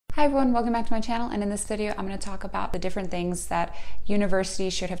Hi everyone, welcome back to my channel, and in this video I'm going to talk about the different things that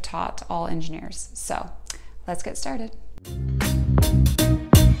universities should have taught all engineers. So let's get started.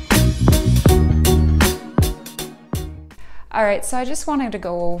 Alright, so I just wanted to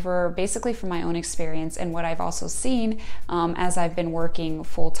go over basically from my own experience and what I've also seen as I've been working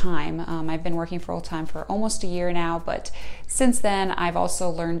full-time. I've been working full-time for almost a year now, but since then I've also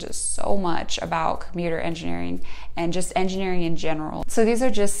learned so much about computer engineering and just engineering in general. So these are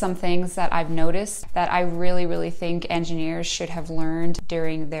just some things that I've noticed that I really think engineers should have learned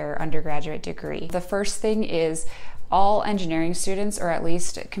during their undergraduate degree. The first thing is all engineering students, or at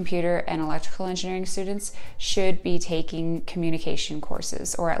least computer and electrical engineering students, should be taking communication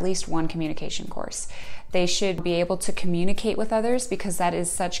courses, or at least one communication course. They should be able to communicate with others because that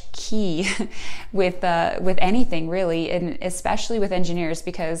is such key with anything really, and especially with engineers,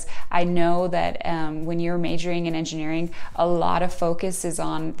 because I know that when you're majoring in engineering, a lot of focus is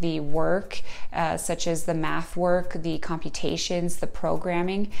on the work, such as the math work, the computations, the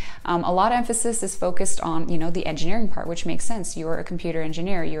programming. A lot of emphasis is focused on, the engineering part, which makes sense. You're a computer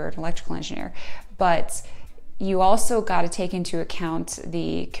engineer, you're an electrical engineer, but you also got to take into account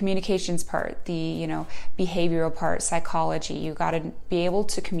the communications part, the behavioral part, psychology. You got to be able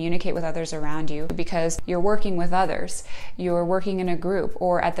to communicate with others around you because you're working with others. You're working in a group,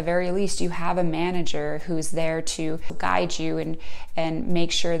 or at the very least, you have a manager who's there to guide you and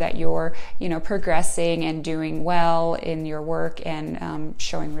make sure that you're progressing and doing well in your work and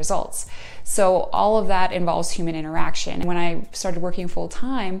showing results. So all of that involves human interaction. When I started working full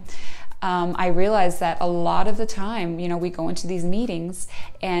time, I realized that a lot of the time, we go into these meetings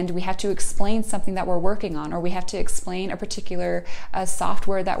and we have to explain something that we're working on, or we have to explain a particular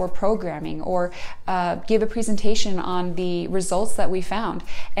software that we're programming, or give a presentation on the results that we found.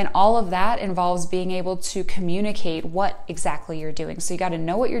 And all of that involves being able to communicate what exactly you're doing. So you got to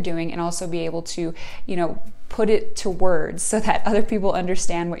know what you're doing and also be able to, put it to words so that other people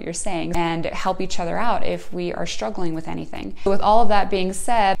understand what you're saying and help each other out if we are struggling with anything. With all of that being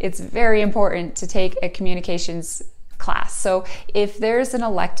said, it's very important to take a communications class. So if there's an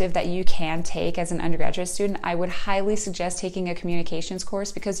elective that you can take as an undergraduate student, I would highly suggest taking a communications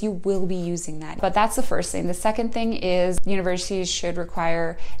course because you will be using that. But that's the first thing. The second thing is universities should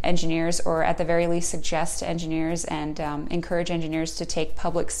require engineers, or at the very least suggest to engineers and encourage engineers to take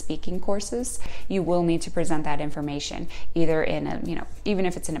public speaking courses. You will need to present that information either in a, even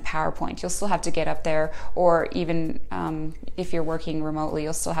if it's in a PowerPoint, you'll still have to get up there, or even if you're working remotely,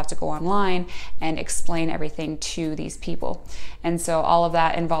 you'll still have to go online and explain everything to these people. And so all of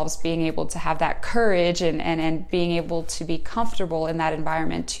that involves being able to have that courage and being able to be comfortable in that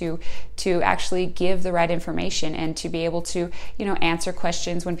environment to actually give the right information and to be able to answer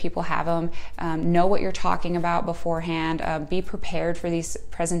questions when people have them, know what you're talking about beforehand, be prepared for these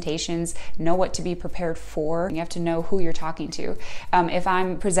presentations, know what to be prepared for. You have to know who you're talking to. If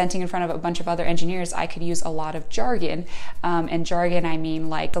I'm presenting in front of a bunch of other engineers, I could use a lot of jargon, and jargon I mean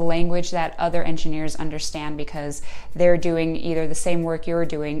like the language that other engineers understand because they're doing either the same work you're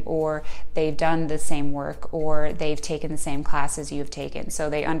doing, or they've done the same work, or they've taken the same classes you've taken, so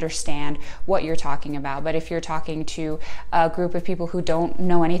they understand what you're talking about. But if you're talking to a group of people who don't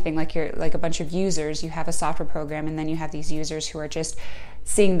know anything, like you're like a bunch of users, you have a software program and then you have these users who are just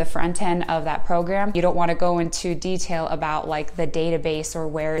seeing the front end of that program. You don't want to go into detail about like the database or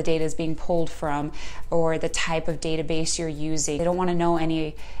where the data is being pulled from or the type of database you're using. They don't want to know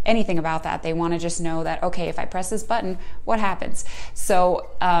anything about that. They want to just know that, okay, if I press this button, what happens? So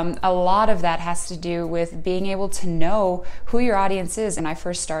a lot of that has to do with being able to know who your audience is. When I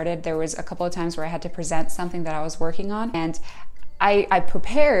first started, there was a couple of times where I had to present something that I was working on, and I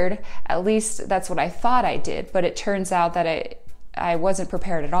prepared, at least that's what I thought I did, but it turns out that I wasn't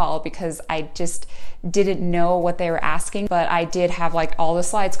prepared at all because I just didn't know what they were asking. But I did have like all the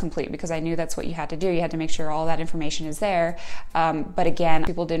slides complete because I knew that's what you had to do. You had to make sure all that information is there. But again,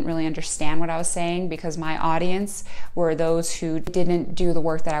 people didn't really understand what I was saying because my audience were those who didn't do the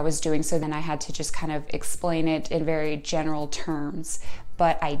work that I was doing. So then I had to just kind of explain it in very general terms.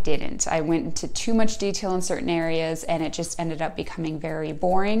 But I didn't. I went into too much detail in certain areas and it just ended up becoming very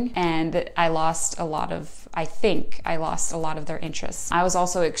boring, and I lost a lot of, I think I lost a lot of their interest. I was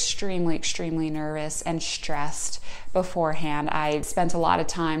also extremely nervous and stressed beforehand. I spent a lot of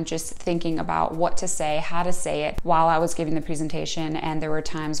time just thinking about what to say, how to say it while I was giving the presentation, and there were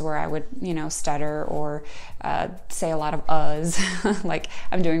times where I would, stutter or say a lot of uhs, like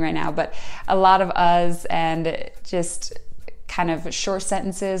I'm doing right now, but a lot of uhs, and just kind of short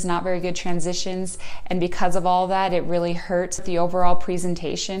sentences, not very good transitions, and because of all that, it really hurts the overall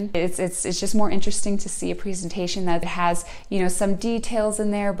presentation. It's just more interesting to see a presentation that has, you know, some details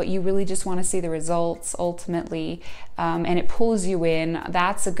in there, but you really just want to see the results ultimately, and it pulls you in.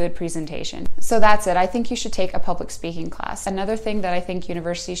 That's a good presentation. So that's it. I think you should take a public speaking class. Another thing that I think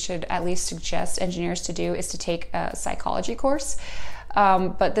universities should at least suggest engineers to do is to take a psychology course.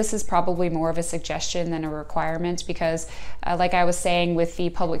 But this is probably more of a suggestion than a requirement because like I was saying with the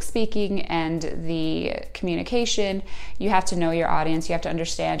public speaking and the communication, you have to know your audience, you have to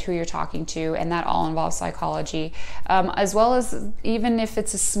understand who you're talking to, and that all involves psychology. As well as even if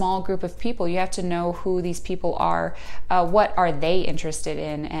it's a small group of people, you have to know who these people are, what are they interested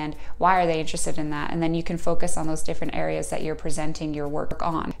in, and why are they interested in that, and then you can focus on those different areas that you're presenting your work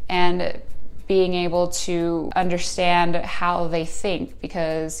on. And being able to understand how they think,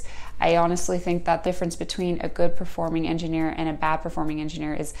 because I honestly think that difference between a good performing engineer and a bad performing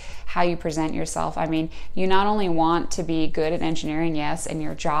engineer is how you present yourself. I mean, you not only want to be good at engineering, yes, in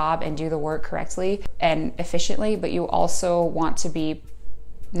your job and do the work correctly and efficiently, but you also want to be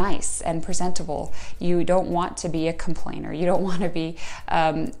nice and presentable. You don't want to be a complainer. You don't want to be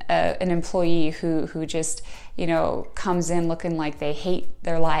an employee who just, you know, comes in looking like they hate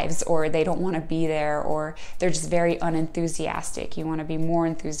their lives or they don't want to be there or they're just very unenthusiastic. You want to be more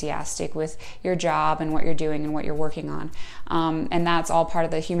enthusiastic with your job and what you're doing and what you're working on. And that's all part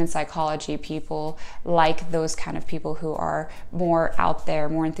of the human psychology. People like those kind of people who are more out there,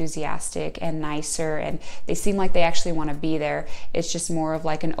 more enthusiastic and nicer, and they seem like they actually want to be there. It's just more of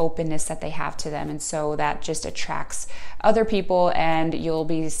like an openness that they have to them, and so that just attracts other people, and you'll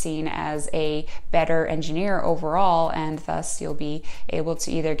be seen as a better engineer overall, and thus you'll be able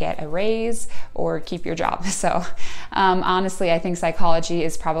to either get a raise or keep your job. So honestly, I think psychology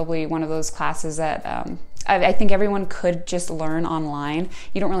is probably one of those classes that I think everyone could just learn online.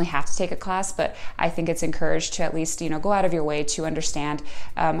 You don't really have to take a class, but I think it's encouraged to at least, you know, go out of your way to understand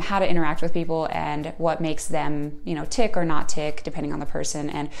how to interact with people and what makes them, you know, tick or not tick, depending on the person,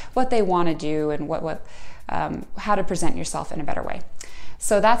 and what they want to do and how to present yourself in a better way.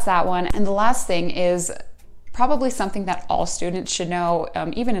 So that's that one. And the last thing is probably something that all students should know,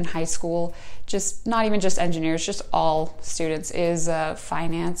 even in high school, just not even just engineers, just all students, is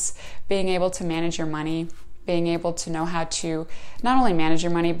finance, being able to manage your money, being able to know how to not only manage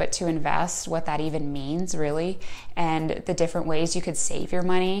your money, but to invest, what that even means really, and the different ways you could save your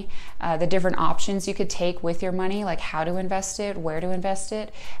money, the different options you could take with your money, like how to invest it, where to invest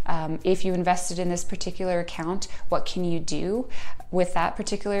it. If you invested in this particular account, what can you do with that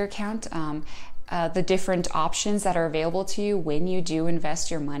particular account? The different options that are available to you when you do invest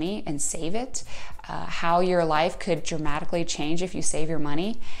your money and save it, how your life could dramatically change if you save your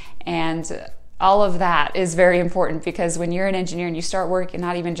money. And all of that is very important, because when you're an engineer and you start working,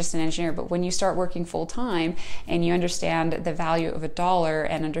 not even just an engineer, but when you start working full time and you understand the value of a dollar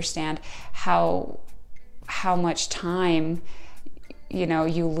and understand how much time, you know,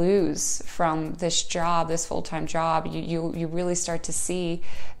 you lose from this job, this full-time job, you really start to see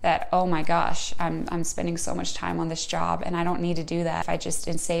that, oh my gosh, I'm spending so much time on this job and I don't need to do that. If I just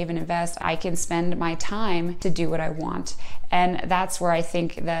save and invest, I can spend my time to do what I want. And that's where I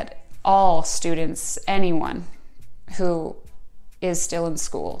think that all students, anyone who is still in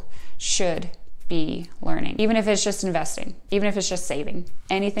school, should be learning, even if it's just investing, even if it's just saving.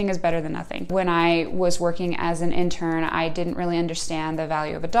 Anything is better than nothing. When I was working as an intern, I didn't really understand the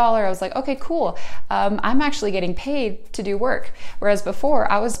value of a dollar. I was like, okay, cool. I'm actually getting paid to do work. Whereas before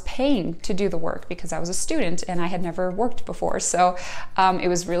I was paying to do the work because I was a student and I had never worked before. So it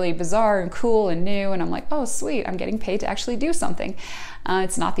was really bizarre and cool and new. And I'm like, oh, sweet, I'm getting paid to actually do something.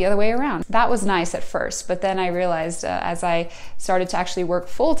 It's not the other way around. That was nice at first, but then I realized as I started to actually work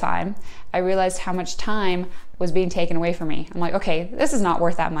full time, I realized how much time was being taken away from me. I'm like, okay, this is not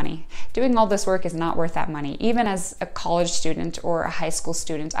worth that money. Doing all this work is not worth that money. Even as a college student or a high school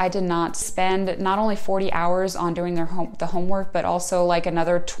student, I did not spend not only 40 hours on doing the homework, but also like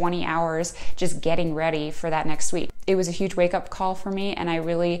another 20 hours just getting ready for that next week. It was a huge wake-up call for me, and I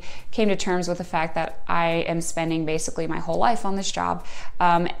really came to terms with the fact that I am spending basically my whole life on this job.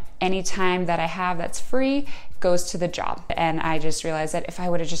 Any time that I have that's free goes to the job. And I just realized that if I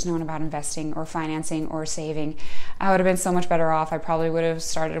would have just known about investing or financing or saving, I would have been so much better off. I probably would have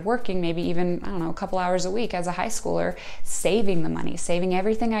started working maybe even, I don't know, a couple hours a week as a high schooler, saving the money, saving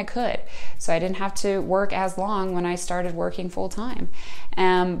everything I could. So I didn't have to work as long when I started working full time.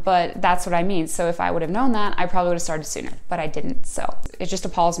 But that's what I mean. So if I would have known that, I probably would have started sooner, but I didn't. So it just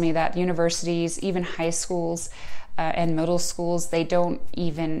appalls me that universities, even high schools, and middle schools, they don't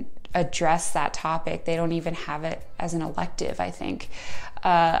even address that topic. They don't even have it as an elective, I think.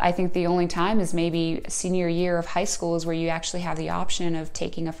 I think the only time is maybe senior year of high school is where you actually have the option of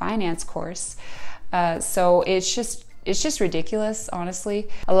taking a finance course. So it's just ridiculous, honestly.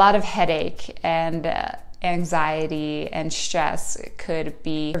 A lot of headache and anxiety and stress could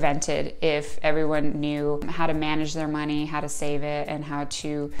be prevented if everyone knew how to manage their money, how to save it, and how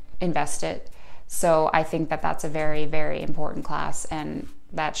to invest it. So I think that that's a very, very important class, and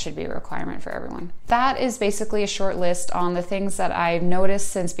that should be a requirement for everyone. That is basically a short list on the things that I've noticed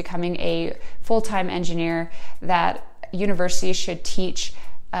since becoming a full-time engineer that universities should teach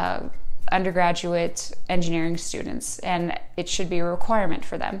undergraduate engineering students, and it should be a requirement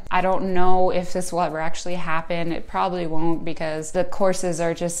for them. I don't know if this will ever actually happen. It probably won't, because the courses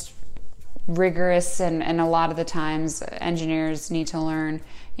are just rigorous, and a lot of the times engineers need to learn,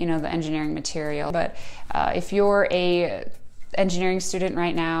 the engineering material. But if you're a engineering student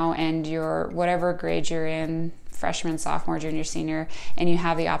right now and you're whatever grade you're in, freshman, sophomore, junior, senior, and you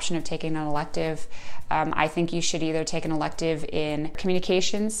have the option of taking an elective, I think you should either take an elective in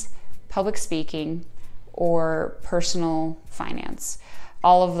communications, public speaking, or personal finance.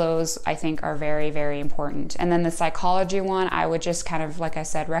 All of those, I think, are very, very important. And then the psychology one, I would just kind of, like I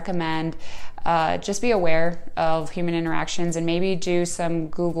said, recommend just be aware of human interactions and maybe do some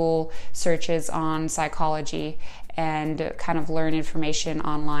Google searches on psychology and kind of learn information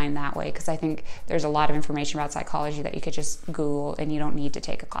online that way, because I think there's a lot of information about psychology that you could just Google and you don't need to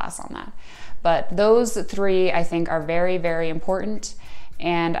take a class on that. But those three, I think, are very, very important.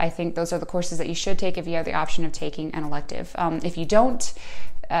 And I think those are the courses that you should take if you have the option of taking an elective. If you don't,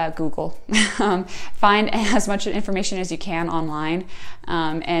 Google. Find as much information as you can online,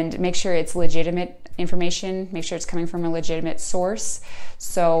 and make sure it's legitimate information. Make sure it's coming from a legitimate source.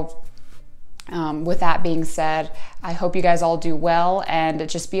 So with that being said, I hope you guys all do well, and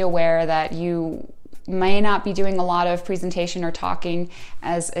just be aware that you may not be doing a lot of presentation or talking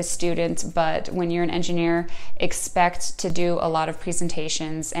as a student, but when you're an engineer, expect to do a lot of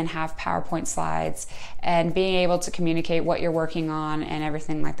presentations and have PowerPoint slides and being able to communicate what you're working on and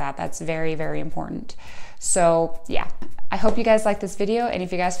everything like that. That's very, very important. So yeah, I hope you guys liked this video, and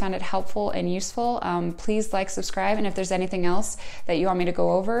if you guys found it helpful and useful, please like, subscribe, and if there's anything else that you want me to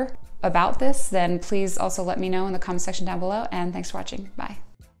go over about this, then please also let me know in the comment section down below, and thanks for watching. Bye.